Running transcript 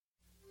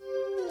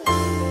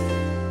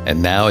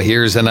And now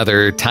here's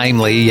another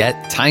timely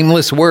yet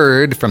timeless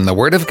word from the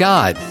Word of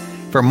God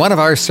from one of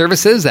our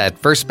services at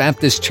First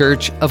Baptist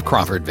Church of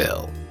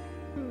Crawfordville.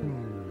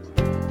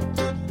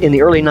 In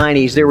the early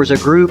 90s, there was a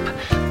group,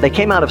 they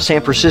came out of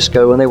San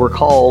Francisco, and they were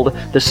called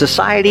the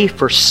Society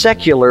for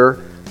Secular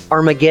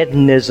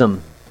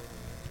Armageddonism.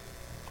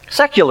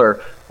 Secular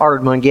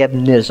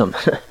Armageddonism.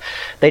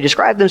 They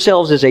described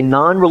themselves as a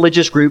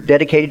non-religious group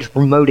dedicated to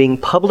promoting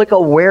public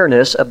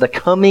awareness of the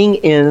coming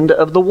end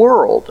of the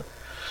world.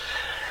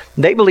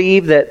 They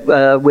believe that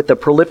with the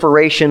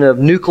proliferation of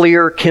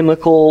nuclear,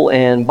 chemical,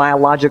 and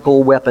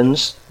biological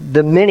weapons,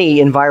 the many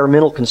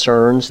environmental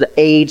concerns, the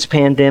AIDS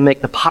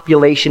pandemic, the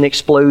population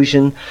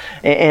explosion,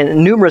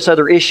 and numerous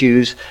other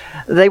issues,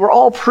 they were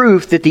all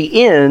proof that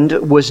the end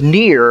was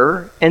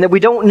near and that we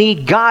don't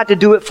need God to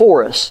do it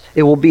for us.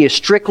 It will be a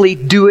strictly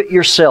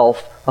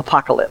do-it-yourself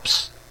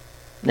apocalypse.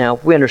 Now,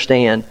 we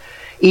understand,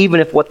 even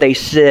if what they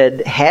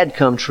said had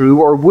come true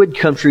or would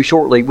come true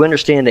shortly, we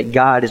understand that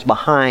God is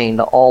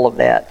behind all of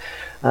that.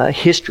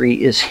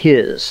 History is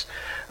His.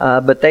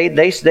 But they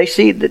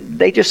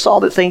just saw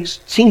that things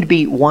seemed to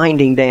be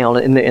winding down,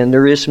 and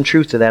there is some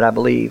truth to that, I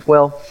believe.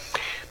 Well,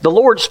 the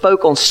Lord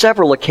spoke on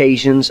several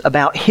occasions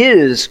about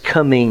His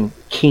coming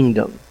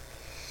kingdom.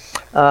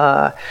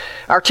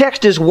 Our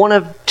text is one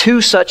of two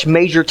such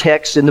major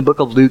texts in the book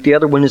of Luke. The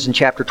other one is in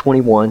chapter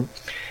 21.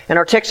 And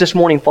our text this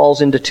morning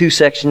falls into two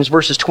sections,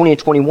 verses 20 and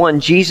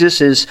 21.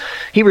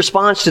 He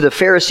responds to the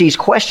Pharisees'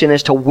 question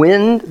as to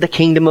when the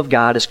kingdom of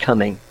God is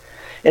coming.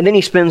 And then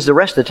he spends the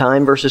rest of the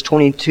time, verses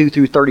 22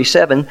 through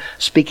 37,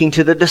 speaking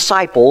to the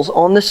disciples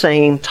on the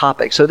same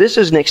topic. So this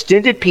is an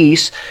extended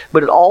piece,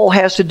 but it all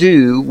has to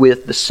do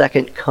with the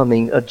second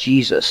coming of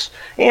Jesus.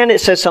 And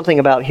it says something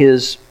about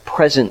His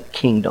present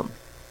kingdom.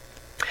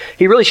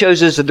 He really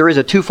shows us that there is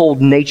a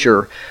twofold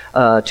nature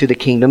to the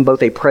kingdom,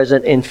 both a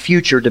present and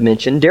future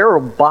dimension.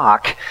 Darrell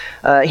Bock,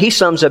 he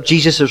sums up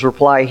Jesus'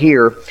 reply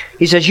here.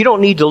 He says, you don't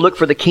need to look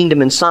for the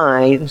kingdom in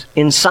signs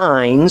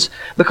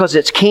because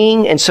it's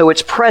king, and so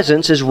its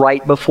presence is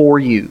right before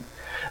you.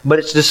 But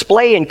its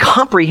display and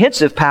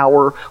comprehensive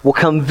power will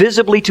come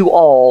visibly to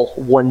all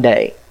one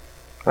day.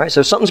 All right,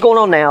 so something's going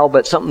on now,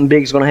 but something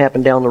big is going to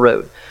happen down the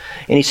road.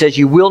 And he says,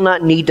 you will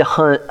not need to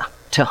hunt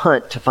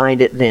to find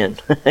it then.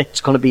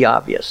 It's going to be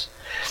obvious.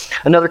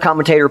 Another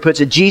commentator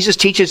puts it, Jesus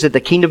teaches that the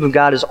kingdom of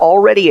God is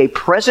already a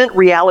present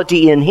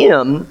reality in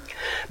Him,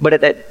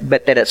 but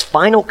that its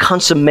final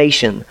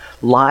consummation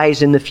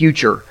lies in the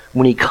future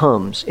when He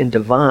comes in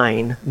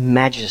divine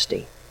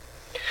majesty.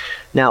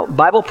 Now,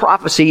 Bible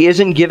prophecy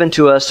isn't given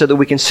to us so that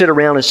we can sit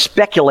around and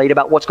speculate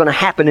about what's going to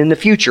happen in the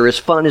future, as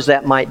fun as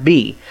that might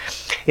be.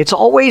 It's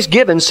always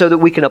given so that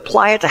we can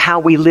apply it to how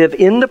we live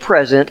in the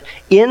present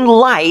in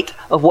light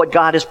of what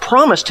God has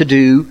promised to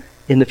do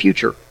in the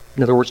future.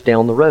 In other words,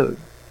 down the road.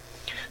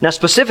 Now,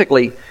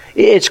 specifically,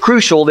 it's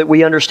crucial that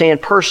we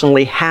understand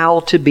personally how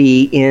to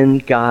be in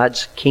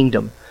God's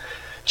kingdom.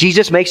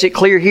 Jesus makes it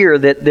clear here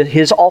that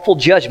His awful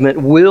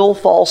judgment will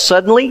fall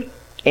suddenly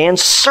and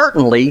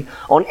certainly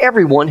on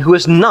everyone who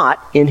is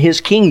not in His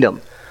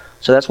kingdom.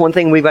 So that's one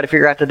thing we've got to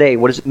figure out today.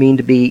 What does it mean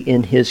to be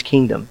in His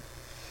kingdom?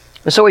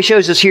 And so He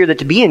shows us here that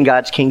to be in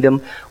God's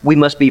kingdom, we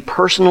must be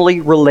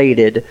personally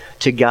related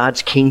to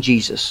God's King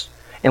Jesus.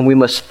 And we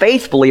must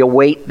faithfully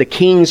await the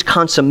King's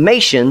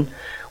consummation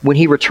when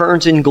He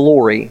returns in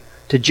glory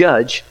to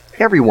judge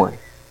everyone.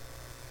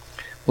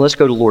 Let's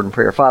go to Lord in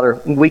prayer.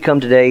 Father, we come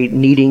today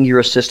needing Your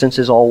assistance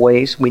as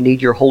always. We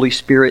need Your Holy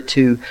Spirit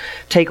to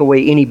take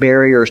away any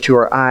barriers to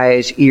our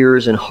eyes,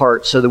 ears, and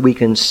hearts so that we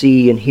can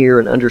see and hear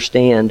and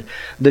understand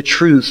the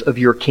truth of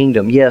Your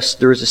kingdom. Yes,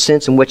 there is a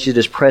sense in which it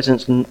is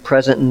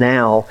present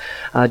now,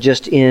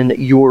 just in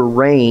Your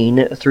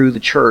reign through the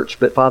church.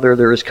 But Father,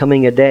 there is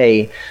coming a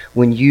day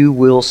when You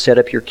will set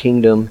up Your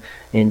kingdom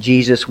and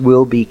Jesus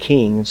will be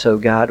King. And so,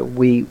 God,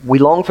 we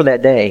long for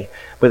that day,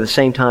 but at the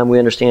same time we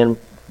understand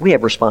we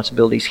have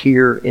responsibilities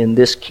here in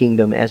this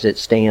kingdom as it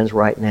stands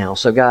right now.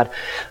 So God,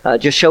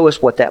 just show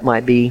us what that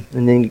might be,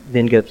 and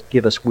then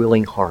give us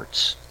willing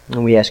hearts.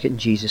 And we ask it in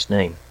Jesus'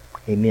 name.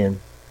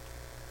 Amen.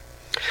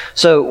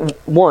 So,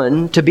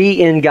 one, to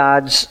be in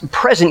God's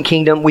present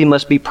kingdom, we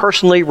must be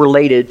personally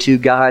related to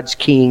God's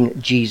King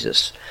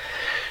Jesus.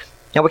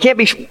 Now, we can't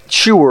be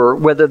sure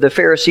whether the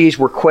Pharisees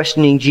were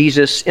questioning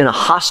Jesus in a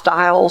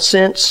hostile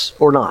sense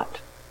or not.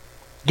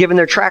 Given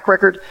their track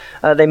record,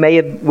 they may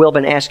have well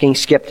been asking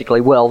skeptically,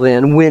 well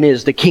then, when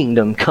is the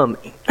kingdom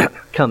coming?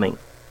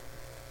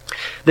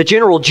 The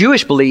general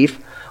Jewish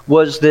belief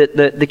was that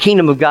the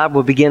kingdom of God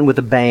would begin with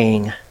a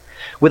bang,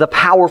 with a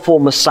powerful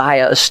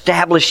Messiah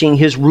establishing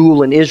His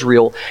rule in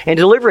Israel and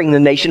delivering the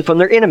nation from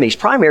their enemies,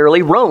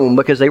 primarily Rome,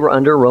 because they were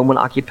under Roman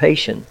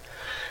occupation.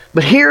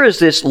 But here is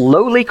this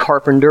lowly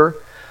carpenter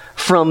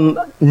from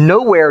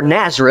nowhere,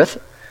 Nazareth,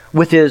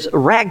 with his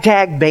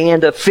ragtag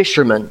band of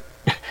fishermen.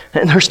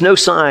 And there's no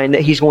sign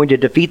that he's going to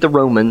defeat the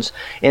Romans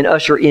and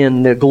usher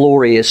in the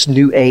glorious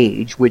new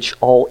age, which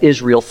all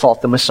Israel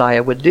thought the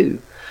Messiah would do.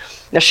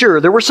 Now, sure,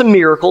 there were some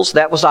miracles,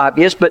 that was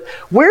obvious, but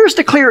where's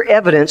the clear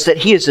evidence that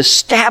he is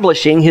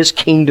establishing his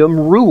kingdom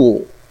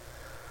rule?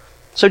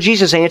 So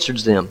Jesus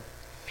answers them,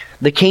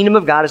 "The kingdom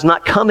of God is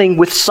not coming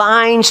with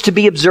signs to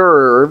be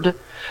observed,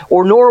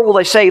 or nor will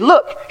they say,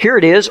 'Look, here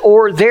it is,'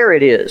 or 'There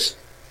it is.'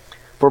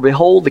 For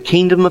behold, the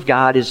kingdom of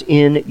God is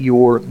in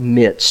your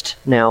midst."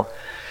 Now,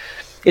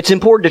 it's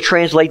important to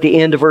translate the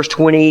end of verse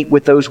 20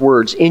 with those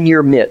words, "in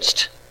your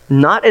midst,"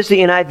 not as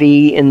the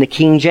NIV and the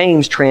King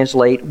James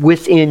translate,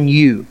 "within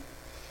you."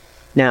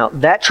 Now,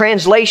 that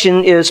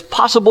translation is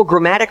possible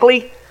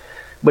grammatically,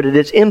 but it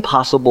is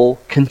impossible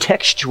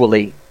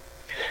contextually.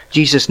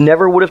 Jesus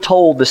never would have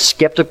told the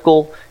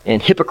skeptical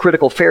and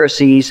hypocritical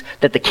Pharisees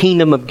that the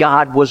kingdom of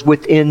God was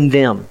within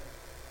them.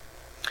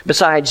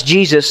 Besides,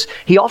 Jesus,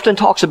 he often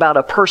talks about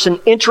a person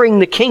entering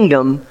the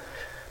kingdom,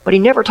 but he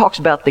never talks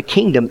about the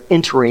kingdom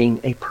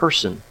entering a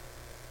person.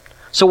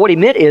 So what he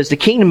meant is the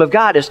kingdom of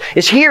God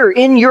is here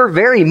in your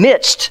very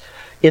midst,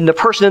 in the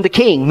person of the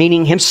king,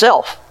 meaning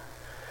himself.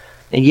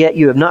 And yet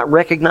you have not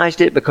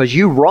recognized it because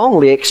you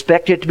wrongly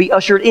expect it to be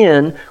ushered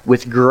in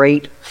with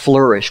great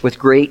flourish, with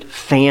great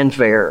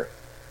fanfare.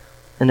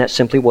 And that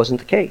simply wasn't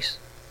the case.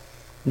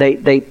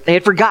 They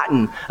had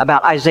forgotten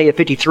about Isaiah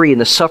 53 and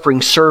the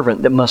suffering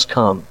servant that must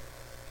come.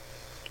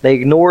 They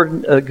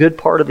ignored a good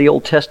part of the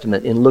Old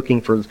Testament in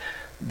looking for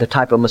the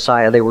type of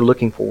Messiah they were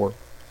looking for.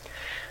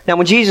 Now,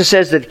 when Jesus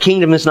says that the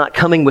kingdom is not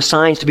coming with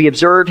signs to be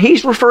observed,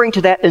 he's referring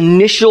to that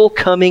initial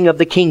coming of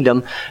the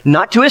kingdom,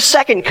 not to his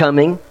second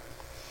coming,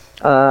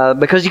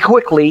 because he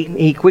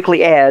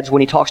quickly adds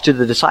when he talks to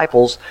the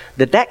disciples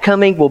that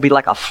coming will be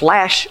like a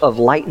flash of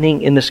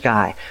lightning in the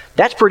sky.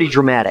 That's pretty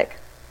dramatic.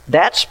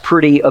 That's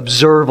pretty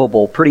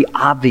observable, pretty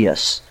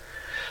obvious.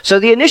 So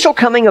the initial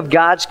coming of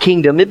God's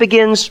kingdom, it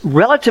begins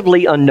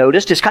relatively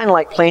unnoticed. It's kind of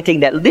like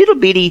planting that little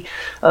bitty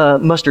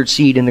mustard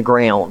seed in the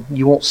ground.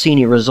 You won't see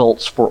any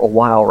results for a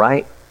while,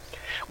 right?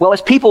 Well,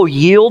 as people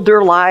yield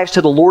their lives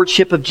to the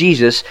lordship of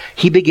Jesus,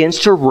 he begins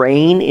to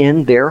reign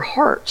in their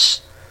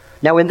hearts.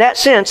 Now, in that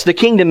sense, the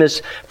kingdom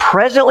is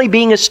presently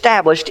being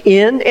established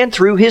in and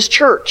through his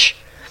church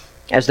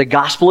as the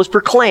gospel is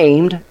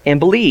proclaimed and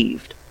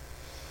believed.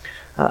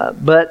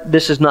 But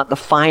this is not the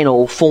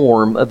final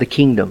form of the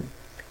kingdom.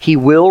 He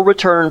will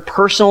return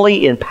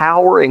personally in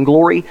power and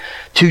glory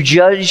to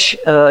judge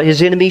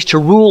his enemies, to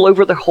rule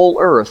over the whole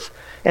earth,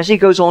 as he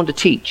goes on to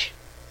teach.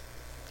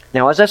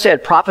 Now, as I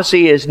said,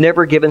 prophecy is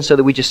never given so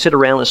that we just sit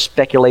around and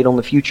speculate on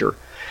the future.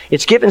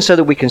 It's given so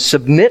that we can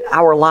submit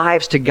our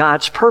lives to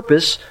God's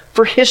purpose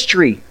for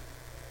history.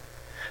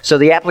 So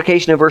the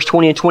application of verse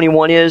 20 and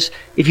 21 is,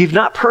 if you've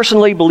not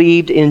personally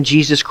believed in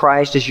Jesus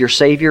Christ as your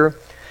Savior,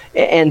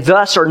 and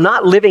thus are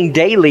not living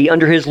daily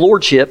under his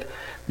lordship,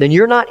 then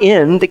you're not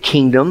in the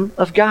kingdom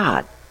of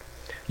God.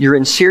 You're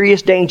in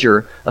serious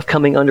danger of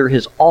coming under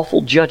his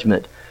awful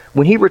judgment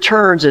when he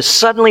returns as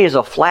suddenly as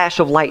a flash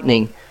of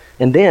lightning,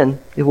 and then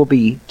it will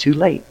be too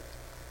late.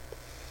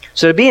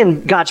 So to be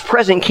in God's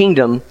present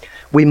kingdom,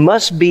 we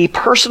must be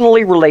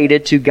personally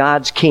related to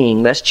God's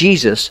King, that's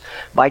Jesus,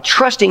 by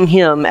trusting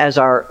him as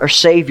our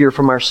Savior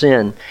from our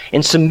sin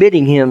and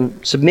submitting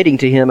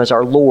to him as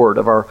our Lord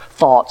of our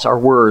thoughts, our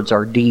words,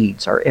 our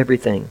deeds, our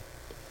everything.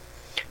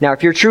 Now,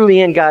 if you're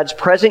truly in God's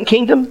present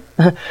kingdom,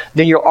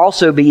 then you'll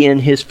also be in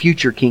his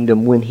future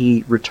kingdom when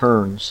he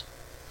returns.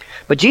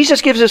 But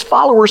Jesus gives his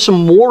followers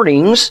some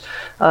warnings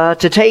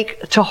to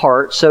take to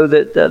heart so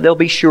that they'll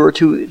be sure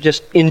to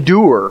just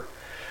endure,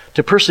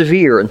 to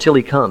persevere until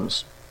he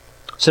comes.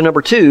 So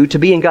number 2, to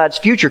be in God's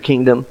future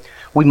kingdom,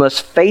 we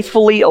must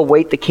faithfully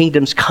await the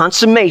kingdom's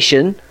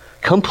consummation,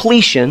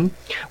 completion,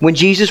 when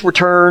Jesus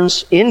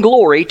returns in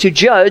glory to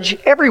judge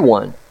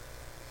everyone.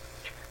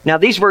 Now,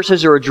 these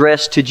verses are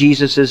addressed to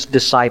Jesus'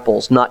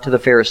 disciples, not to the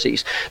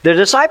Pharisees. The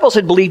disciples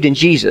had believed in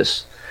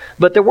Jesus,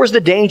 but there was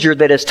the danger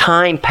that as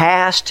time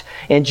passed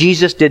and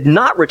Jesus did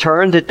not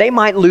return, that they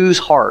might lose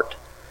heart.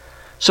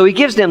 So he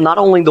gives them not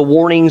only the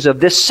warnings of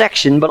this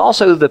section, but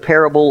also the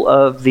parable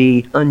of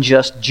the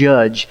unjust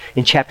judge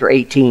in chapter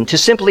 18, to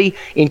simply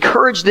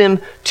encourage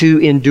them to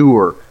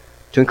endure,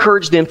 to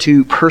encourage them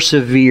to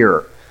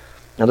persevere.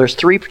 Now, there's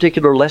 3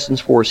 particular lessons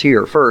for us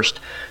here. First,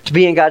 to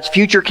be in God's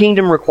future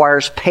kingdom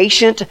requires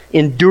patient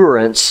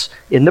endurance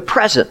in the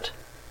present.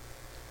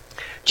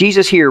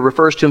 Jesus here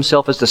refers to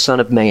himself as the Son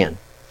of Man.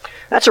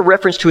 That's a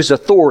reference to his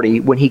authority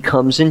when he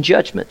comes in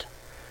judgment.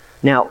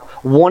 Now,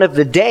 one of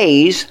the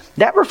days,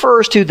 that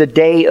refers to the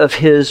day of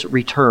his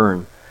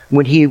return,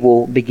 when he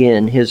will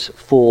begin his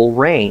full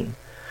reign.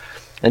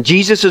 And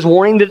Jesus is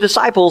warning the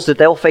disciples that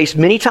they'll face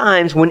many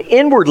times when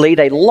inwardly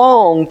they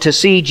long to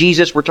see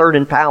Jesus return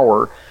in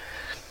power,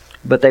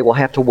 but they will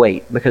have to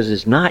wait because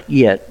it's not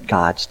yet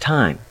God's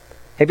time.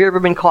 Have you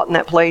ever been caught in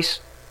that place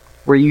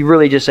where you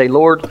really just say,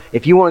 Lord,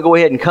 if you want to go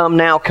ahead and come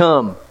now,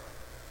 come.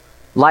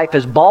 Life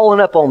is balling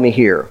up on me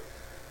here.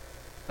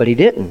 But he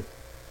didn't.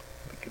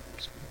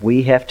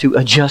 We have to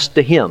adjust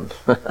to him.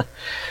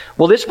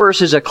 Well, this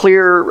verse is a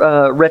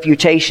clear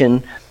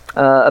refutation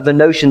of the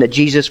notion that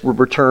Jesus would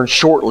return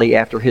shortly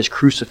after his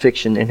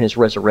crucifixion and his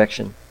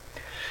resurrection.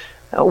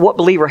 What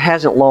believer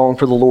hasn't longed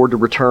for the Lord to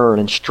return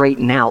and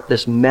straighten out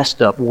this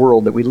messed up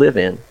world that we live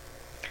in?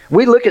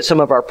 We look at some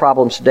of our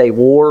problems today: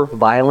 war,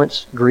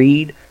 violence,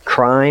 greed,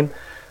 crime,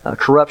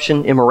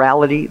 corruption,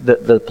 immorality,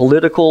 the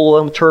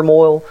political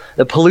turmoil,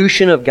 the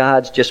pollution of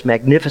God's just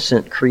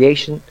magnificent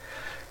creation,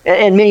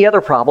 and many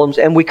other problems.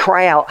 And we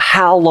cry out,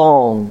 "How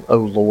long, O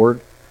Lord?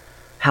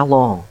 How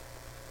long?"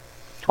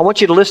 I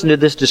want you to listen to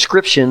this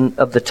description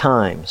of the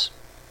times.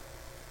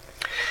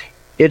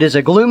 It is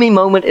a gloomy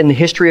moment in the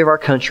history of our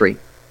country.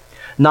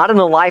 Not in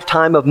the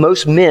lifetime of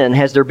most men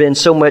has there been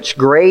so much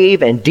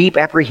grave and deep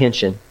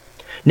apprehension.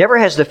 Never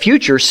has the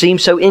future seemed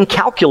so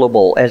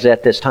incalculable as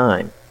at this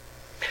time.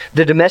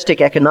 The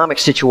domestic economic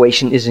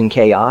situation is in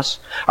chaos.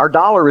 Our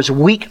dollar is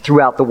weak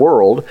throughout the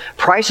world.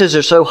 Prices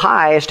are so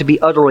high as to be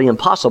utterly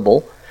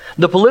impossible.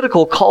 The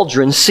political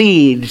cauldron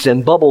seethes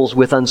and bubbles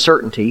with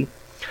uncertainty.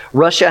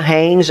 Russia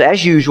hangs,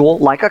 as usual,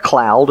 like a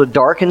cloud,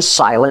 dark and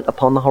silent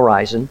upon the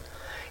horizon.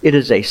 It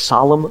is a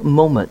solemn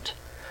moment.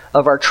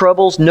 Of our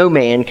troubles, no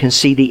man can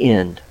see the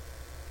end.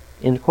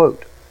 End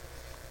quote.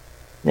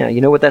 Now,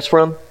 you know what that's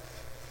from?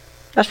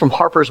 That's from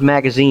Harper's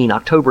Magazine,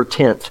 October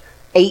 10th,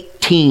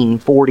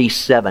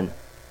 1847.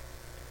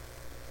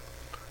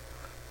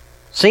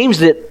 Seems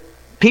that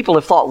people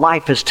have thought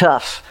life is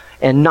tough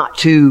and not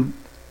too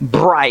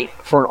bright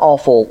for an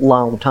awful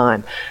long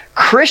time.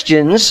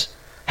 Christians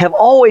have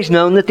always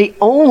known that the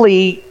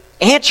only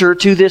answer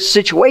to this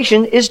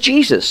situation is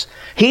Jesus.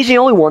 He's the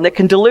only one that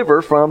can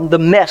deliver from the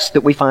mess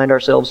that we find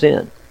ourselves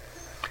in.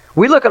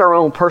 We look at our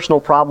own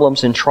personal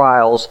problems and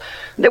trials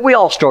that we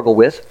all struggle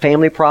with,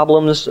 family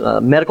problems,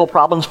 medical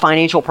problems,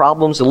 financial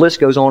problems, the list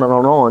goes on and on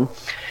and on,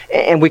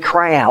 and we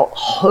cry out,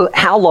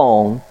 "How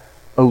long,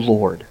 O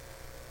Lord?"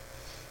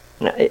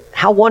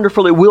 How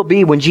wonderful it will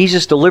be when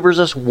Jesus delivers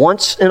us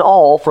once and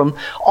all from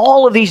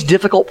all of these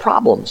difficult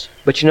problems.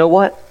 But you know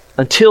what?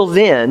 Until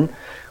then,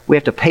 we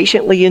have to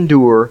patiently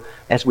endure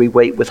as we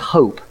wait with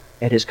hope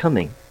at His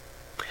coming.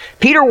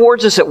 Peter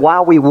warns us that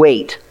while we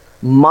wait,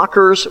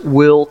 mockers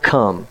will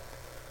come.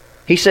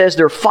 He says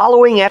they're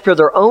following after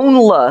their own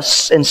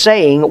lusts and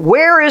saying,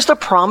 "Where is the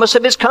promise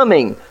of His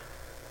coming?"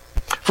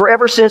 For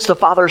ever since the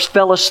fathers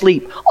fell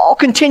asleep, all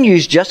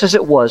continues just as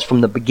it was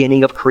from the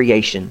beginning of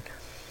creation.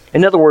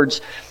 In other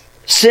words,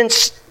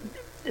 since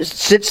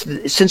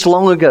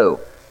long ago,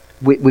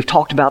 we've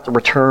talked about the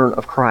return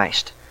of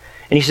Christ.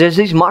 And he says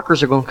these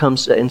mockers are going to come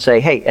and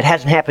say, "Hey, it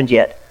hasn't happened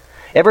yet.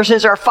 Ever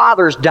since our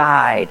fathers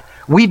died,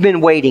 we've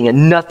been waiting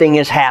and nothing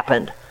has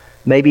happened.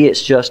 Maybe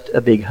it's just a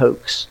big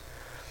hoax."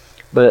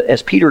 But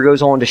as Peter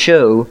goes on to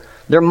show,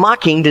 their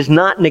mocking does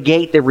not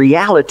negate the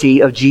reality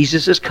of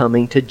Jesus'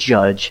 coming to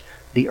judge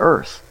the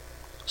earth.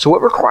 So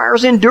it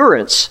requires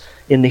endurance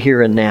in the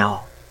here and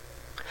now.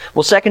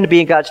 Well, second, to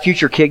be in God's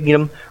future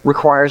kingdom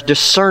requires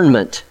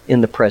discernment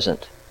in the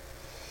present.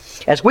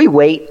 As we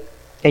wait,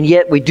 and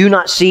yet we do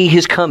not see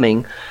His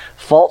coming,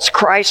 false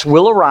Christs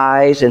will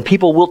arise, and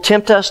people will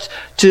tempt us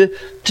to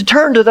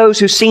turn to those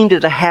who seem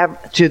to have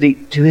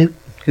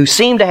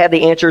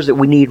the answers that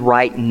we need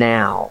right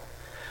now.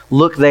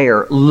 Look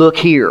there, look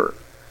here.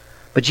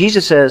 But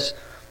Jesus says,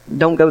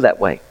 don't go that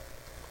way.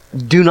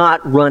 Do not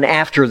run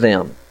after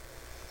them.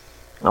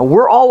 Now,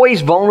 we're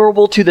always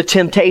vulnerable to the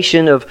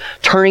temptation of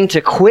turning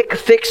to quick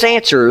fix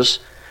answers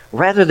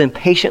rather than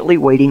patiently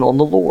waiting on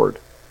the Lord.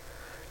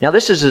 Now,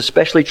 this is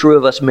especially true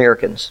of us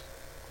Americans.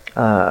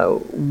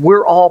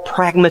 We're all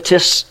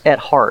pragmatists at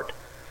heart.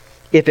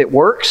 If it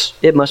works,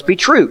 it must be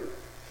true.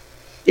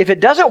 If it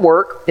doesn't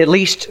work, at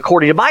least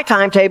according to my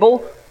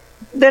timetable,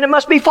 then it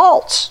must be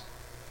false.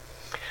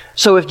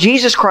 So if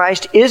Jesus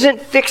Christ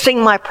isn't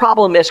fixing my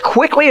problem as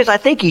quickly as I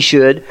think He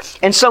should,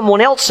 and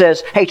someone else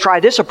says, "Hey, try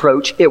this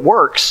approach, it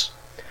works,"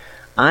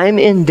 I'm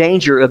in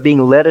danger of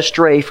being led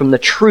astray from the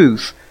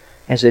truth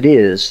as it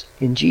is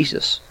in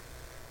Jesus.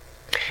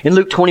 In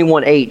Luke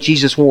 21:8,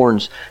 Jesus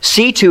warns,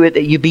 "See to it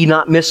that you be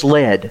not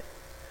misled.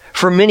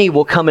 For many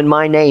will come in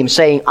my name,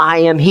 saying, 'I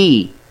am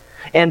He,'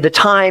 and the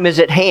time is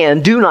at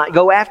hand. Do not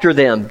go after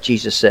them,"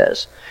 Jesus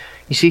says.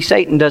 You see,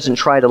 Satan doesn't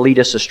try to lead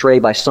us astray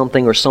by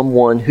something or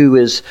someone who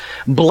is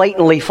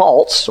blatantly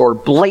false or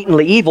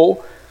blatantly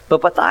evil,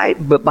 but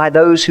by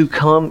those who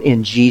come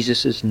in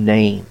Jesus'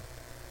 name.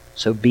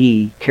 So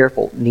be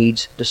careful.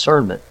 Needs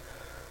discernment.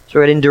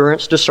 So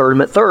endurance,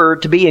 discernment.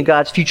 Third, to be in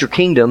God's future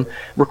kingdom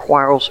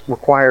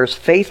requires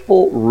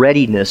faithful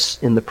readiness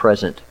in the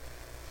present.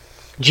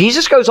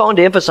 Jesus goes on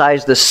to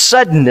emphasize the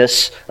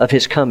suddenness of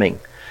His coming.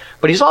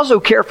 But He's also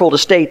careful to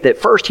state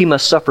that first He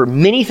must suffer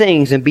many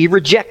things and be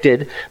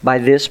rejected by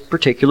this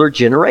particular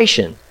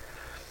generation.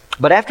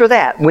 But after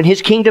that, when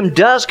His kingdom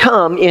does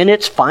come in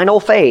its final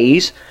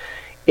phase,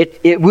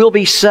 it will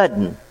be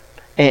sudden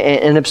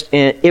and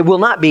it will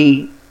not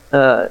be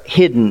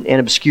hidden and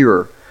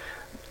obscure.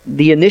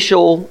 The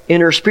initial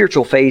inner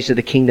spiritual phase of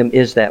the kingdom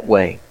is that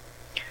way.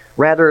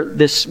 Rather,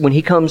 when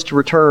He comes to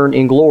return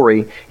in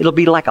glory, it'll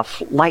be like a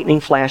lightning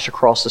flash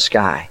across the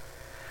sky.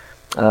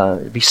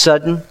 It'll be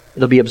sudden.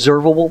 It'll be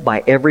observable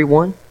by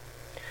everyone.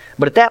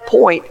 But at that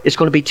point, it's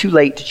going to be too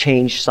late to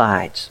change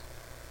sides.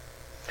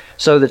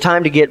 So the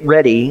time to get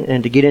ready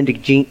and to get into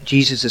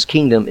Jesus'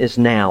 kingdom is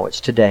now. It's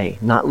today,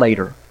 not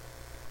later.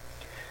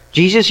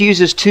 Jesus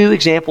uses two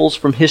examples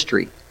from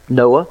history,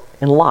 Noah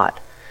and Lot.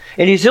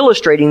 And he's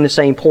illustrating the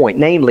same point,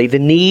 namely the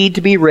need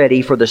to be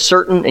ready for the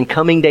certain and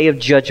coming day of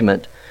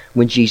judgment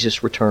when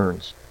Jesus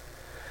returns.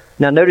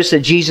 Now notice that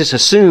Jesus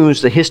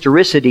assumes the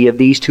historicity of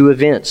these two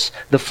events,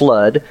 the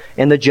flood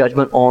and the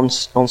judgment on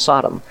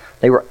Sodom.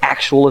 They were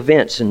actual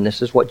events, and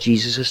this is what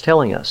Jesus is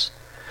telling us.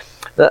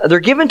 They're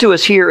given to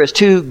us here as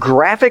two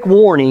graphic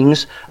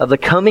warnings of the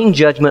coming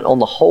judgment on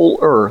the whole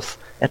earth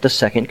at the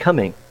second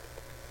coming.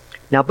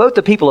 Now, both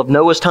the people of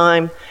Noah's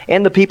time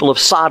and the people of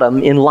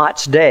Sodom in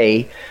Lot's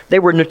day, they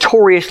were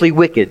notoriously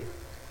wicked.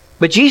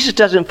 But Jesus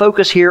doesn't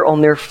focus here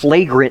on their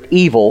flagrant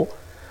evil.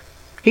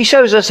 He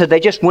shows us that they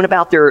just went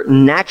about their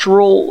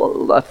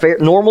normal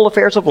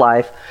affairs of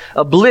life,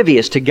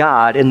 oblivious to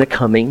God in the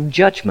coming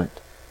judgment.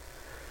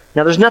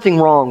 Now, there's nothing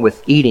wrong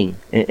with eating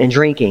and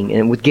drinking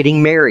and with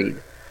getting married.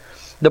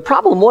 The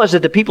problem was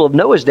that the people of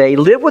Noah's day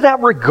lived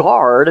without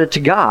regard to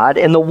God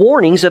and the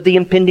warnings of the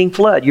impending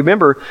flood. You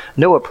remember,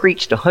 Noah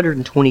preached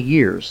 120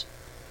 years.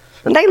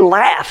 And they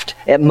laughed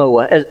at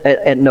Noah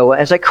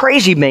as a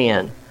crazy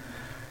man.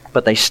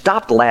 But they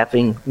stopped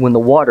laughing when the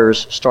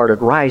waters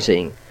started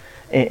rising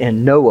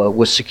and Noah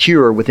was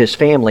secure with his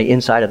family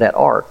inside of that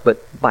ark.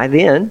 But by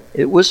then,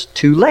 it was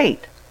too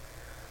late.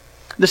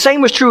 The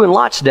same was true in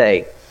Lot's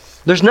day.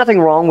 There's nothing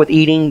wrong with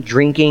eating,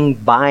 drinking,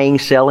 buying,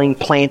 selling,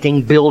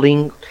 planting,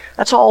 building.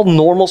 That's all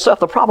normal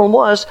stuff. The problem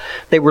was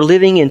they were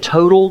living in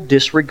total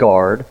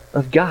disregard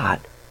of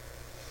God.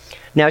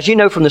 Now, as you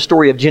know from the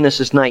story of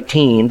Genesis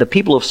 19, the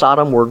people of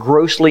Sodom were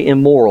grossly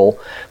immoral,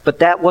 but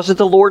that wasn't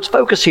the Lord's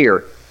focus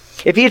here.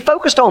 If he had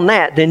focused on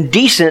that, then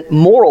decent,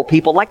 moral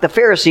people like the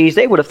Pharisees,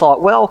 they would have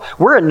thought, well,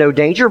 we're in no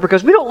danger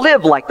because we don't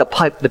live like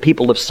the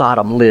people of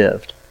Sodom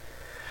lived.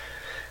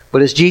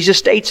 But as Jesus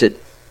states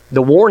it,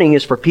 the warning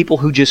is for people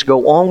who just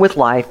go on with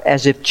life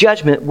as if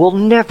judgment will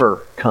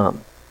never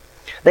come.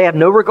 They have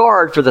no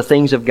regard for the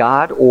things of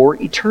God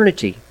or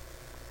eternity.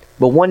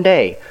 But one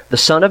day, the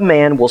Son of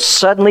Man will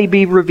suddenly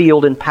be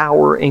revealed in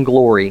power and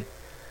glory.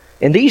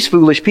 And these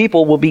foolish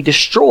people will be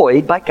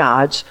destroyed by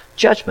God's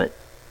judgment.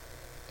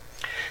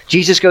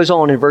 Jesus goes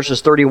on in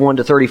verses 31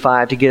 to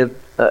 35 to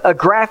give a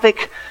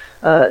graphic,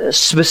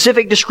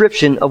 specific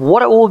description of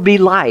what it will be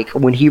like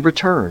when he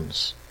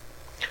returns.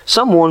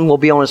 Someone will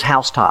be on his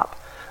housetop.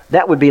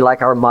 That would be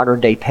like our modern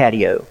day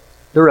patio.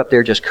 They're up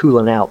there just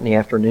cooling out in the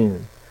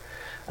afternoon.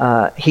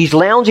 He's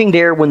lounging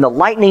there when the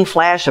lightning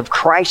flash of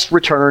Christ's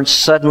return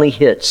suddenly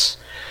hits.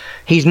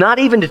 He's not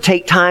even to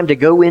take time to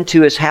go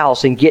into his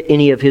house and get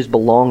any of his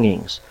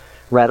belongings.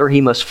 Rather, he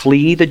must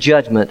flee the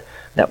judgment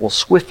that will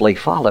swiftly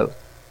follow.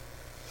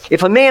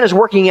 If a man is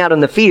working out in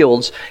the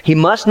fields, he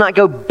must not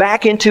go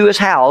back into his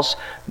house,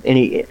 but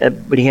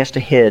he has to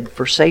head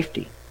for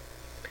safety.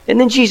 And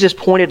then Jesus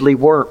pointedly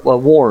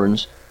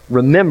warns,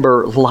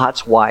 remember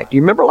Lot's wife. Do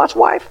you remember Lot's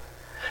wife?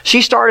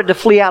 She started to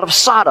flee out of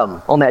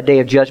Sodom on that day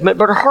of judgment,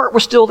 but her heart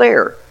was still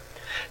there.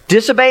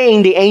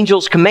 Disobeying the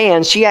angel's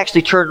commands, she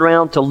actually turned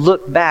around to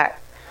look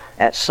back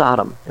at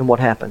Sodom. And what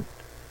happened?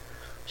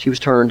 She was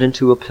turned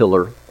into a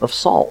pillar of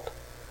salt.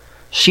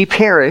 She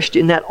perished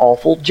in that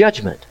awful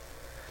judgment.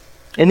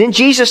 And then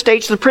Jesus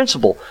states the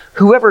principle,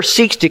 whoever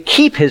seeks to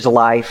keep his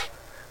life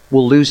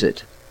will lose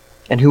it,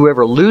 and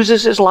whoever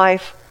loses his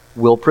life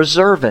will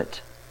preserve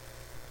it.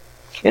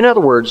 In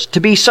other words, to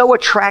be so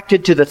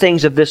attracted to the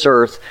things of this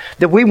earth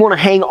that we want to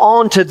hang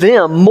on to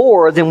them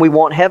more than we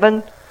want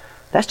heaven,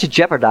 that's to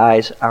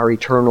jeopardize our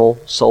eternal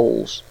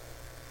souls.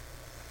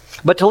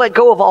 But to let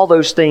go of all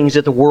those things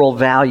that the world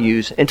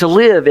values and to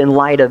live in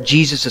light of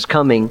Jesus'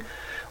 coming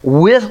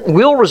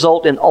will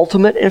result in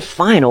ultimate and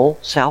final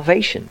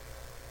salvation.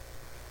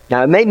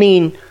 Now, it may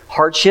mean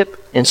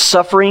hardship and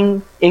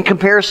suffering in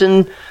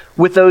comparison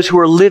with those who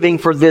are living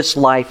for this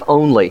life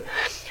only.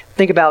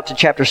 Think about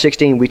chapter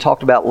 16. We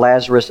talked about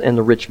Lazarus and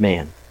the rich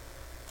man,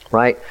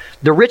 right?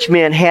 The rich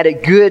man had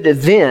it good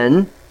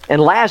then,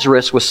 and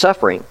Lazarus was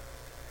suffering.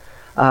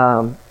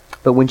 But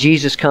when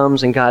Jesus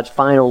comes and God's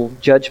final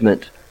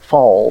judgment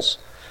falls,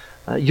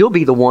 you'll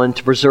be the one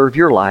to preserve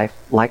your life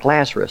like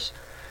Lazarus,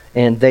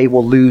 and they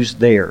will lose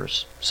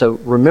theirs. So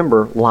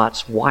remember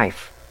Lot's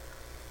wife.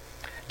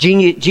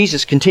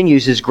 Jesus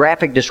continues his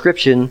graphic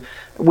description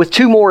with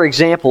two more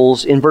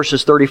examples in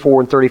verses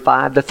 34 and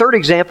 35. The third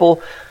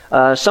example,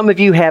 some of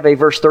you have a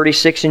verse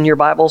 36 in your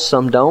Bible,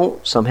 some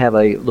don't. Some have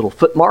a little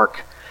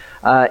footmark.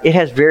 It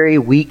has very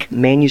weak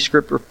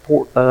manuscript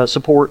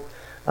support.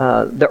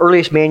 The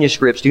earliest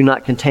manuscripts do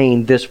not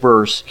contain this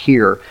verse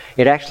here.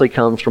 It actually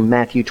comes from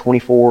Matthew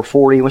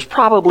 24:40. It was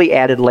probably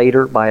added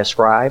later by a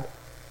scribe.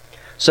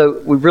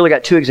 So we've really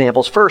got two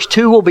examples. First,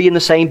 two will be in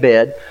the same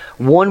bed.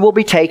 One will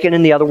be taken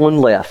and the other one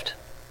left.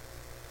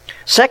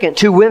 Second,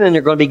 two women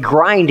are going to be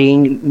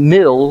grinding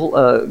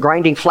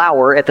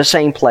flour at the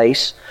same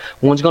place.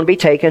 One's going to be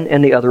taken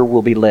and the other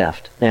will be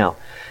left. Now,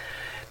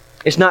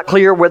 it's not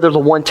clear whether the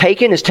one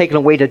taken is taken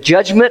away to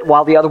judgment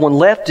while the other one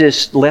left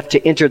is left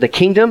to enter the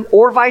kingdom,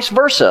 or vice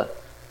versa.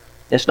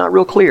 It's not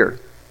real clear.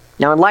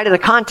 Now, in light of the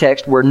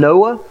context where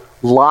Noah,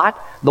 Lot,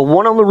 the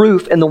one on the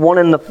roof and the one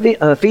in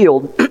the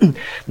field,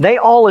 they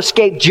all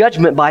escaped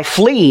judgment by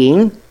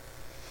fleeing,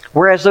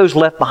 whereas those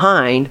left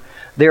behind,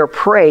 they're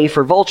prey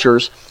for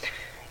vultures,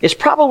 it's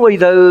probably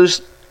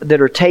those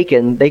that are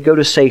taken, they go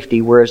to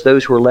safety, whereas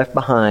those who are left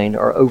behind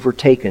are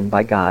overtaken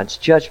by God's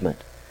judgment.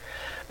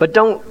 But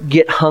don't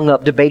get hung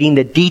up debating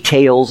the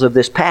details of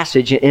this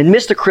passage and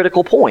miss the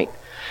critical point.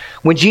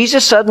 When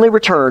Jesus suddenly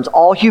returns,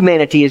 all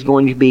humanity is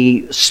going to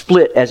be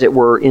split, as it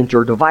were,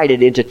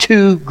 divided into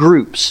two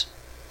groups.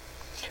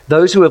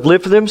 Those who have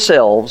lived for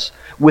themselves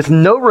with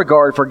no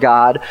regard for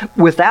God,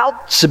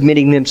 without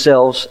submitting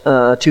themselves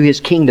to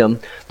His kingdom,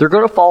 they're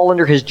going to fall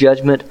under His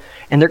judgment,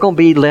 and they're going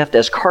to be left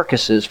as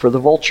carcasses for the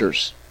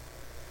vultures.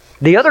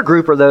 The other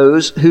group are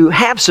those who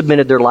have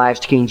submitted their lives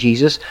to King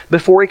Jesus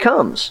before He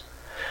comes.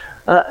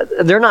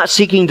 They're not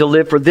seeking to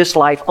live for this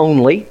life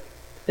only,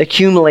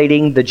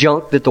 accumulating the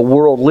junk that the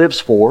world lives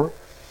for.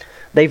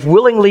 They've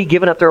willingly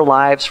given up their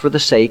lives for the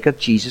sake of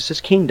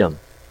Jesus' kingdom.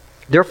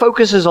 Their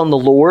focus is on the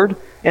Lord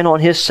and on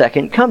His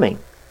second coming.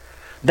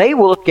 They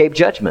will escape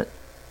judgment.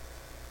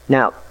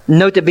 Now,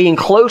 note that being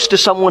close to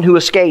someone who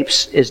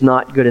escapes is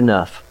not good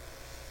enough.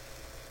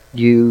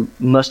 You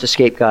must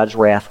escape God's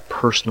wrath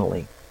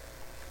personally.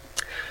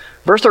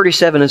 Verse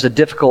 37 is a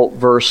difficult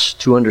verse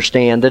to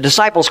understand. The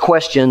disciples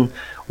question,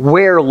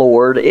 "Where,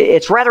 Lord?"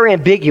 It's rather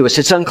ambiguous.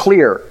 It's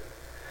unclear.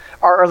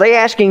 Are they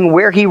asking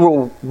where He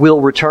will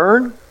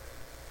return?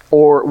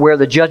 Or where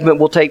the judgment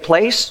will take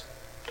place?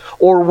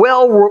 Or,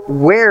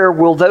 where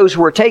will those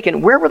who are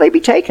taken, where will they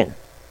be taken?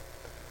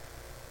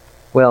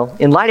 Well,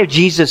 in light of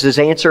Jesus'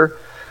 answer,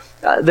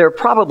 they're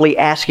probably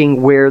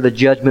asking where the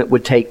judgment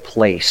would take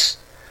place.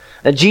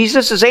 And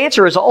Jesus'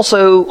 answer is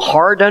also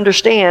hard to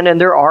understand, and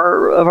there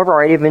are a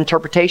variety of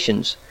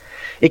interpretations.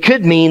 It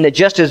could mean that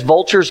just as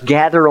vultures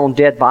gather on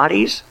dead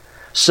bodies,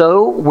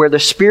 so where the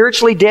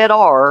spiritually dead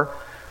are,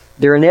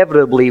 there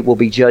inevitably will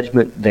be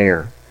judgment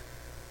there.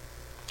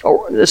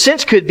 Or the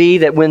sense could be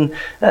that when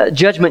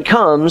judgment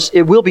comes,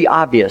 it will be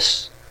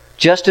obvious,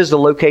 just as the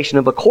location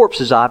of a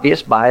corpse is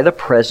obvious by the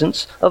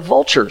presence of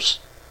vultures.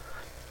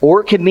 Or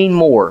it could mean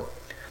more.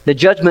 The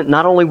judgment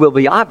not only will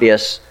be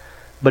obvious,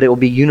 but it will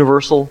be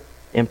universal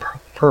and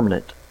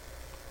permanent.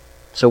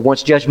 So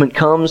once judgment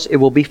comes, it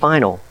will be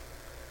final.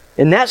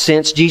 In that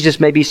sense,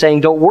 Jesus may be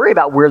saying, don't worry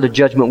about where the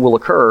judgment will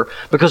occur,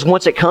 because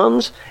once it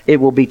comes,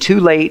 it will be too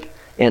late,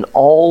 and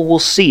all will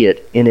see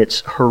it in its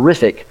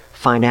horrific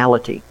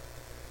finality.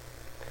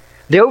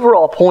 The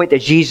overall point that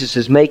Jesus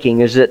is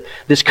making is that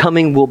this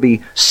coming will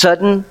be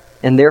sudden,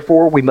 and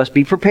therefore we must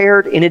be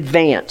prepared in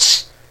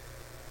advance.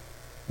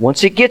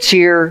 Once it gets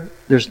here,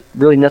 there's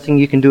really nothing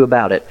you can do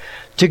about it.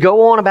 To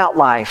go on about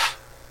life,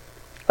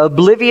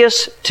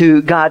 oblivious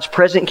to God's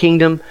present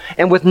kingdom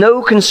and with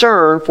no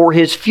concern for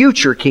His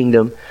future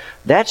kingdom,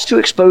 that's to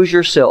expose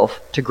yourself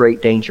to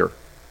great danger.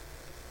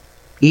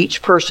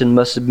 Each person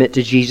must submit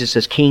to Jesus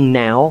as King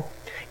now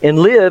and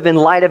live in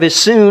light of His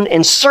soon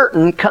and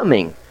certain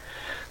coming.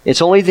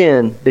 It's only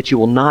then that you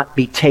will not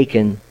be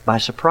taken by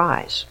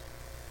surprise.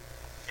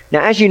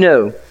 Now, as you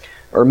know,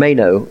 or may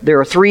know,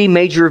 there are three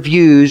major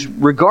views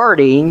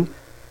regarding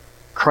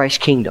Christ's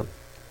kingdom.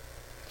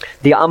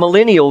 The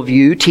amillennial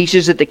view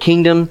teaches that the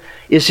kingdom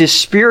is His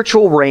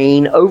spiritual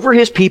reign over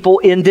His people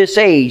in this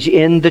age,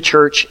 in the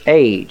church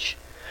age.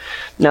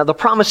 Now, the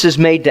promises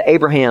made to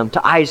Abraham,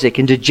 to Isaac,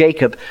 and to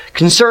Jacob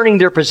concerning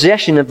their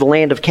possession of the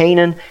land of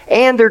Canaan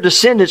and their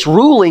descendants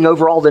ruling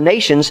over all the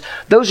nations,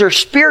 those are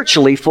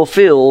spiritually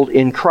fulfilled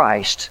in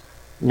Christ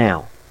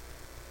now.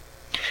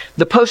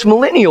 The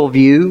postmillennial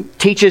view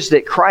teaches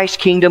that Christ's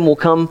kingdom will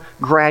come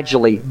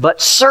gradually, but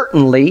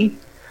certainly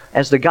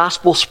as the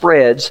gospel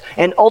spreads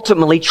and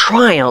ultimately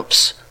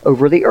triumphs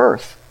over the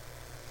earth.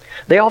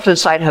 They often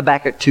cite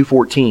Habakkuk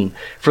 2:14,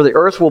 "For the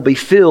earth will be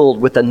filled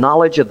with the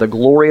knowledge of the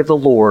glory of the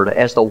Lord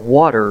as the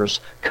waters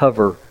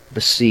cover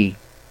the sea."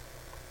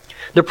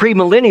 The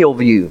premillennial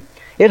view,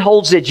 it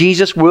holds that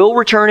Jesus will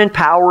return in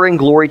power and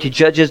glory to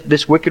judge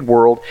this wicked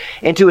world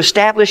and to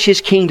establish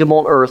His kingdom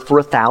on earth for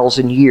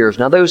 1,000 years.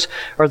 Now those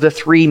are the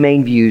three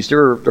main views.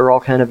 There are all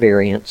kind of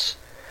variants.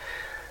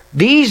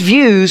 These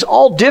views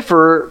all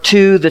differ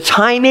to the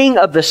timing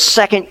of the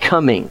second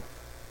coming.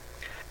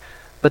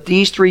 But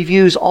these three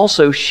views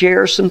also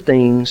share some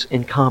things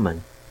in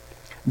common.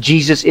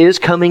 Jesus is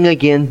coming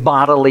again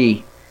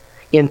bodily,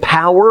 in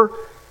power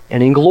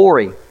and in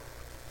glory.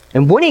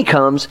 And when He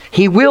comes,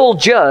 He will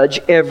judge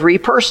every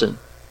person.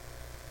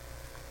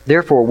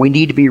 Therefore, we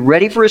need to be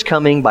ready for His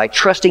coming by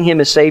trusting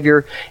Him as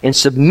Savior and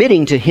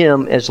submitting to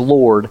Him as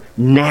Lord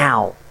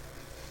now.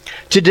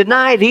 To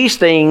deny these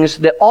things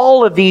that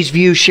all of these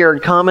views share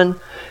in common,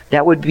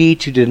 that would be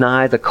to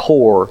deny the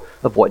core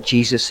of what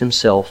Jesus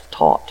Himself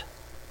taught.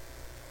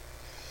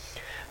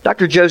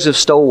 Dr. Joseph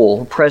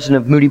Stowell, president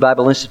of Moody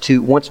Bible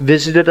Institute, once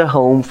visited a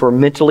home for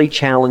mentally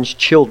challenged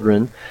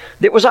children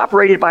that was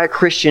operated by a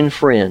Christian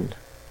friend.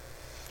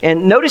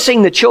 And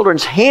noticing the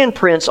children's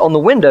handprints on the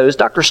windows,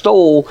 Dr.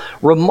 Stowell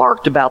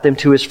remarked about them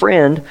to his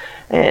friend,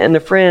 and the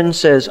friend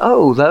says,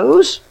 "Oh,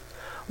 those?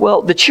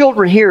 Well, the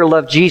children here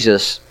love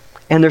Jesus,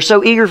 and they're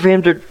so eager for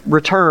Him to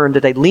return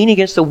that they lean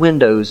against the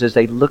windows as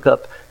they look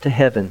up to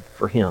heaven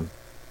for Him."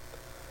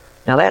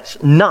 Now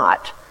that's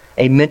not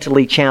a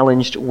mentally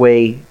challenged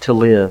way to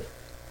live.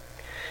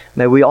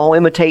 May we all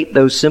imitate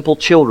those simple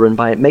children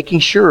by making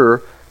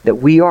sure that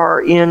we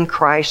are in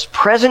Christ's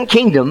present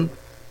kingdom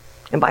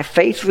and by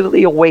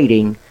faithfully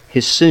awaiting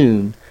His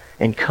soon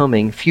and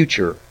coming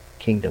future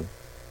kingdom.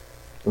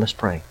 Let's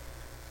pray.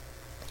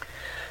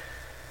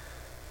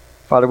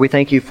 Father, we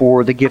thank you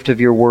for the gift of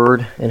your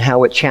word and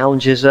how it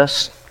challenges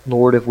us,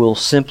 Lord, if we'll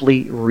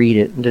simply read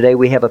it. And today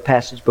we have a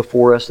passage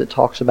before us that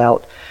talks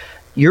about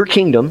your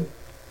kingdom,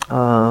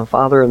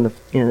 Father, and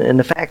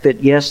the fact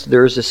that, yes,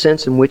 there is a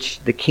sense in which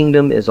the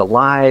kingdom is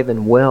alive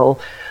and well.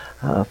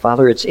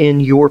 Father, it's in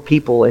your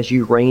people as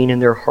you reign in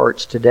their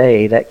hearts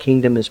today. That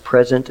kingdom is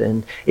present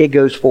and it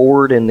goes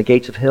forward, and the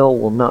gates of hell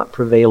will not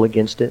prevail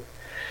against it.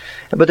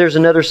 But there's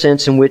another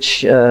sense in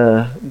which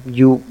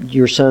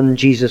your Son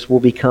Jesus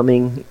will be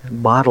coming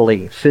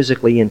bodily,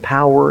 physically, in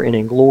power and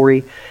in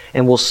glory,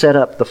 and will set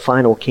up the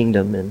final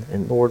kingdom.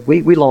 And Lord,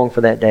 we long for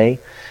that day.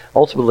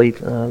 Ultimately,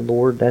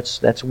 Lord,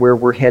 that's where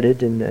we're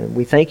headed, and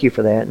we thank you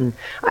for that. And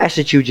I ask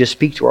that you just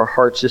speak to our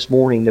hearts this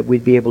morning, that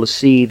we'd be able to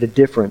see the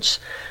difference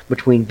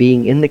between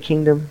being in the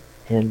kingdom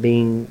and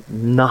being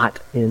not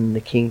in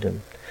the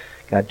kingdom.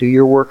 God, do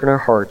your work in our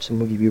hearts, and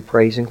we'll give you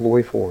praise and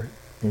glory for it.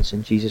 And it's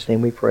in Jesus'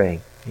 name we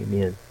pray.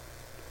 Amen.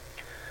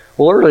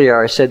 Well,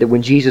 earlier I said that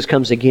when Jesus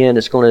comes again,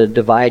 it's going to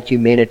divide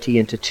humanity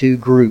into two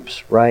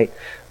groups, right?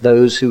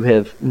 Those who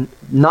have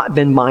not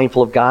been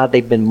mindful of God,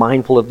 they've been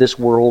mindful of this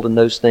world and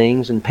those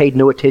things and paid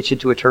no attention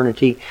to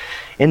eternity.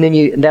 And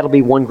then that'll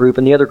be one group.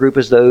 And the other group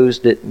is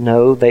those that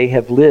know they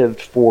have lived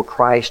for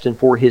Christ and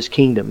for His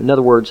kingdom. In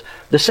other words,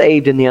 the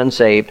saved and the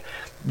unsaved.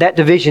 That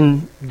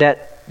division,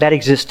 that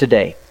exists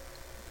today.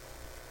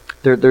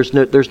 There's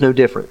no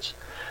difference.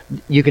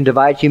 You can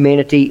divide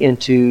humanity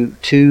into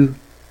two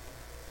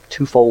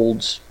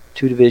folds,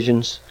 two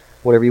divisions,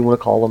 whatever you want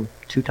to call them,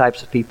 two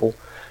types of people.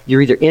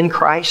 You're either in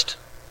Christ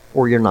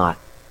or you're not.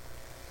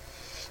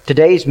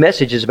 Today's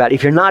message is about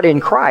if you're not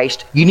in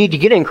Christ, you need to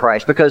get in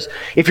Christ, because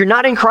if you're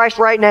not in Christ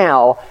right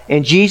now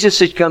and Jesus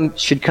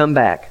should come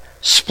back,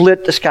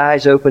 split the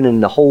skies open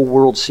and the whole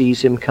world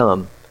sees Him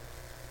come,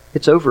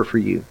 it's over for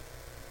you.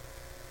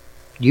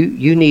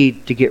 You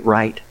need to get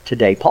right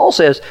today. Paul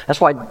says, that's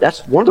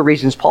one of the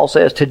reasons Paul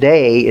says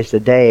today is the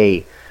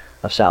day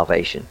of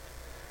salvation.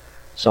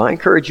 So I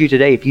encourage you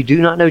today, if you do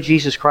not know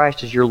Jesus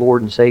Christ as your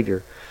Lord and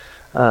Savior,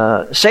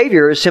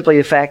 Savior is simply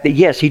the fact that,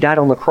 yes, He died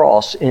on the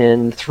cross,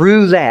 and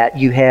through that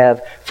you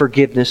have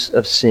forgiveness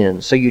of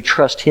sins. So you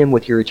trust Him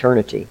with your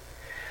eternity.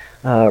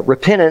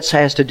 Repentance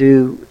has to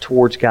do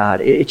towards God.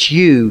 It's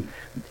you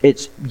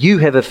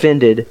have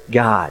offended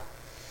God.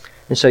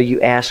 And so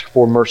you ask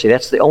for mercy.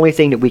 That's the only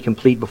thing that we can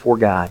plead before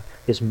God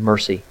is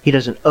mercy. He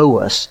doesn't owe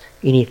us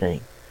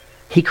anything.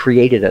 He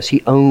created us.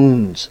 He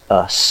owns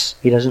us.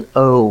 He doesn't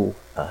owe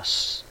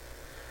us.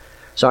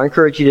 So I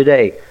encourage you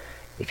today,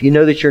 if you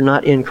know that you're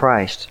not in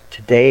Christ,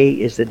 today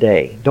is the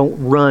day.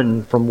 Don't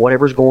run from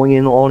whatever's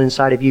going on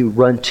inside of you.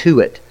 Run to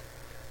it.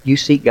 You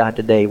seek God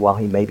today while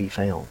He may be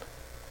found.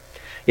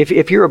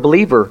 If you're a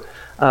believer,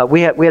 we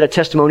had a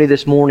testimony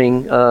this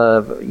morning,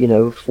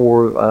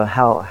 for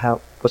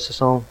how what's the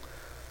song?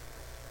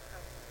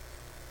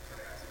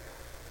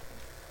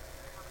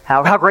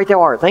 How great Thou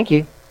art. Thank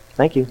you.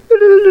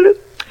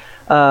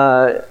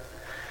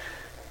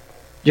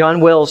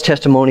 John Wells'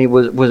 testimony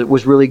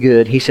was really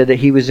good. He said that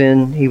he was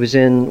in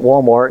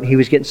Walmart and he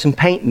was getting some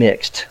paint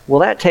mixed. Well,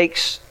 that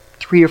takes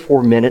 3 or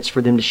 4 minutes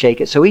for them to shake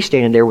it. So he's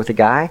standing there with the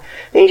guy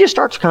and he just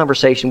starts a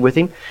conversation with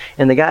him.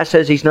 And the guy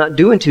says he's not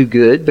doing too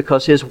good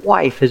because his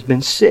wife has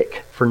been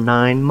sick for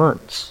 9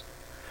 months.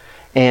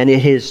 And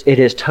it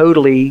has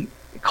totally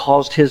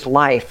caused his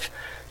life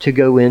to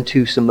go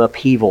into some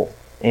upheaval.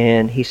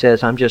 And he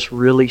says, I'm just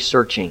really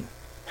searching.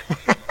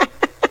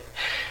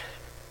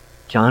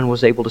 John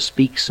was able to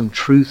speak some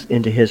truth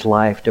into his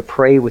life, to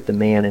pray with the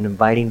man and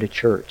invite him to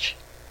church.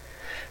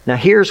 Now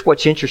here's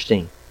what's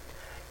interesting.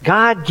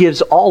 God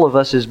gives all of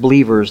us as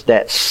believers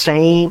that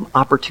same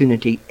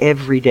opportunity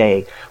every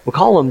day. We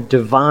call them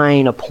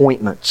divine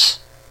appointments.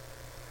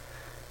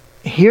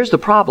 Here's the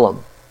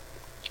problem.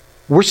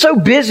 We're so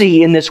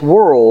busy in this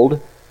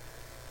world,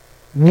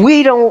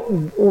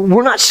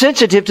 we're not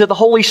sensitive to the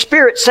Holy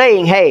Spirit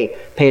saying, hey,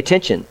 pay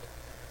attention.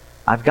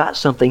 I've got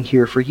something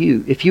here for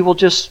you if you will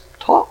just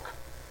talk.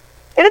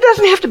 And it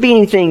doesn't have to be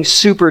anything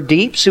super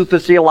deep, super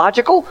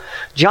theological.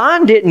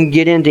 John didn't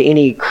get into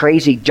any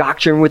crazy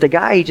doctrine with the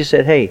guy. He just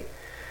said, hey,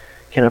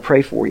 can I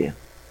pray for you?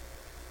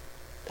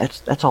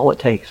 That's all it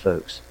takes,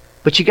 folks.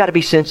 But you got to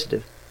be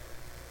sensitive.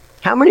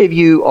 How many of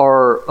you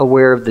are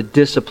aware of the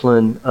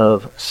discipline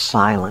of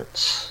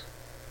silence?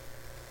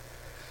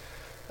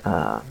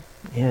 Yeah,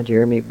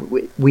 Jeremy,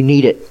 we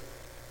need it.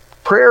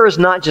 Prayer is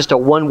not just a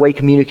one-way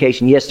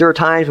communication. Yes, there are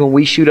times when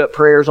we shoot up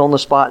prayers on the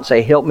spot and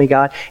say, help me,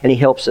 God, and He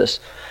helps us.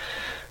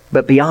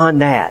 But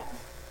beyond that,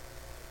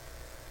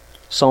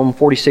 Psalm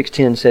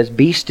 46:10 says,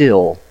 be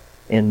still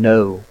and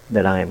know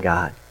that I am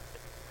God.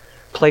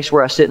 Place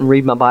where I sit and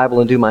read my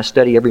Bible and do my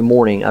study every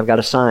morning, I've got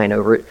a sign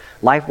over it.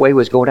 Lifeway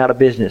was going out of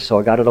business, so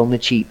I got it on the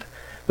cheap.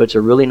 But it's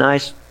a really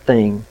nice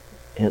thing,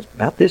 and it's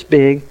about this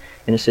big,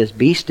 and it says,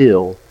 be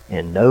still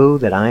and know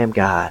that I am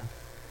God.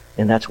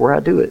 And that's where I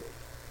do it,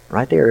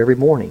 right there every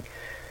morning.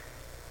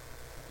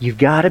 You've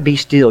got to be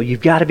still.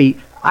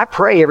 I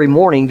pray every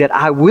morning that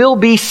I will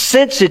be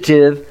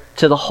sensitive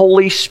to the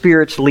Holy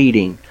Spirit's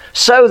leading,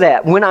 so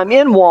that when I'm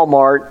in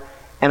Walmart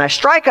and I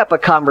strike up a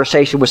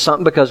conversation with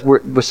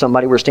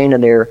somebody, we're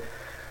standing there,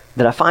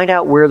 that I find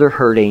out where they're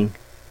hurting,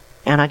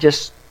 and I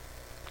just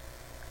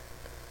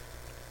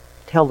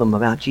tell them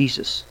about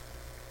Jesus.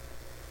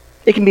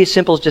 It can be as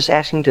simple as just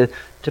asking to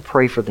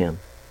pray for them.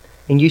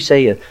 And you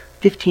say a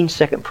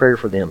 15-second prayer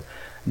for them.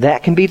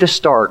 That can be the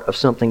start of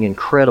something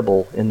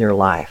incredible in their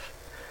life.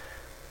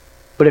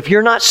 But if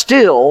you're not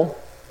still,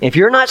 if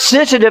you're not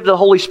sensitive to the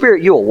Holy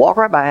Spirit, you'll walk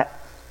right by it.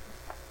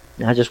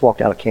 And I just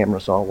walked out of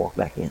camera, so I'll walk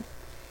back in.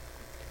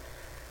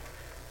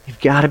 You've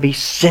got to be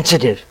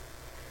sensitive.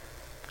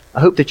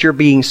 I hope that you're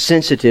being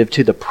sensitive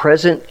to the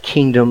present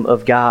kingdom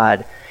of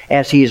God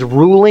as He is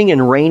ruling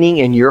and reigning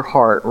in your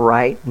heart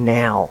right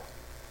now.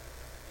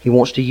 He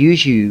wants to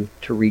use you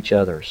to reach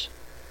others.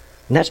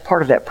 And that's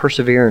part of that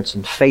perseverance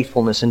and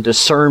faithfulness and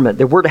discernment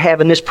that we're to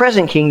have in this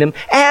present kingdom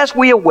as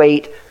we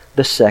await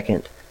the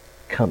second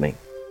coming.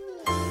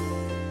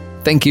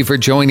 Thank you for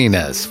joining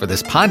us for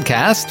this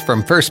podcast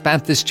from First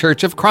Baptist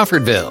Church of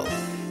Crawfordville.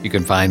 You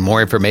can find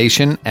more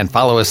information and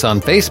follow us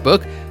on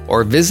Facebook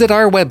or visit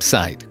our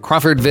website,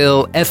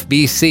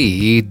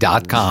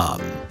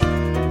 crawfordvillefbc.com.